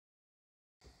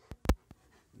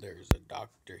There's a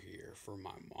doctor here for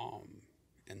my mom,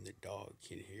 and the dog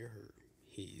can hear her.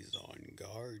 He's on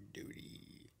guard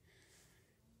duty.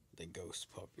 The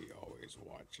ghost puppy always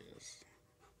watches,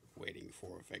 waiting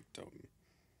for a victim.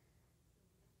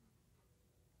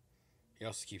 He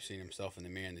also keeps seeing himself in the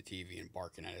mirror in the TV and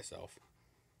barking at himself.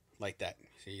 Like that.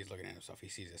 See, he's looking at himself. He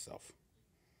sees himself.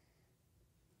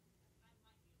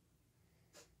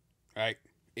 Alright.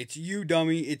 It's you,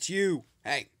 dummy. It's you.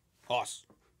 Hey, boss.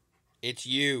 It's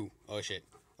you. Oh, shit.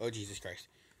 Oh, Jesus Christ.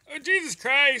 Oh, Jesus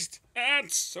Christ.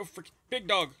 That's so freaking big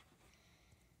dog.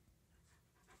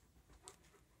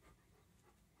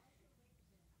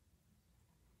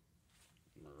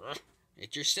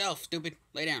 It's yourself, stupid.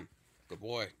 Lay down. Good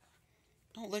boy.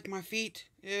 Don't lick my feet.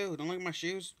 Ew, don't lick my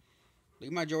shoes.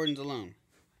 Leave my Jordans alone.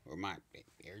 Or my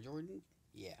Air Jordan?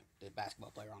 Yeah, the basketball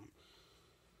player on them.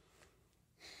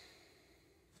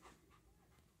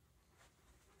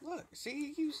 Look,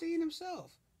 see, he's seeing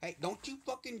himself. Hey, don't you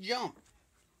fucking jump.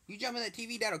 You jump in that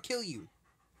TV, that'll kill you.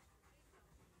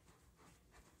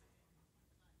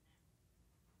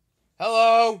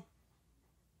 Hello?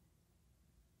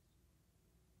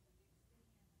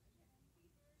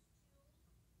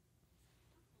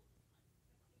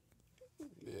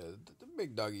 Yeah, the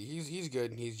big doggy, he's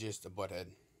good. He's just a butthead.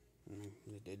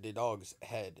 The dog's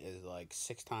head is like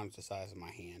 6 times the size of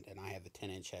my hand, and I have a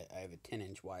 10-inch head. I have a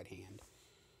 10-inch wide hand.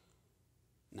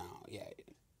 No, yeah,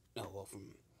 no. Well,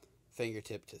 from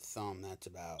fingertip to thumb, that's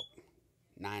about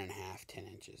 9.5, 10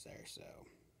 inches there. So,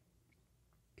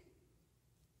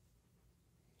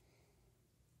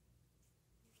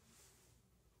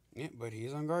 yeah, but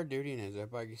he's on guard duty, and as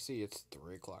everybody can see, it's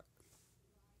 3 o'clock.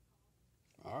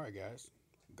 All right, guys,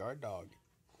 guard dog,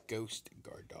 ghost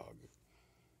guard dog.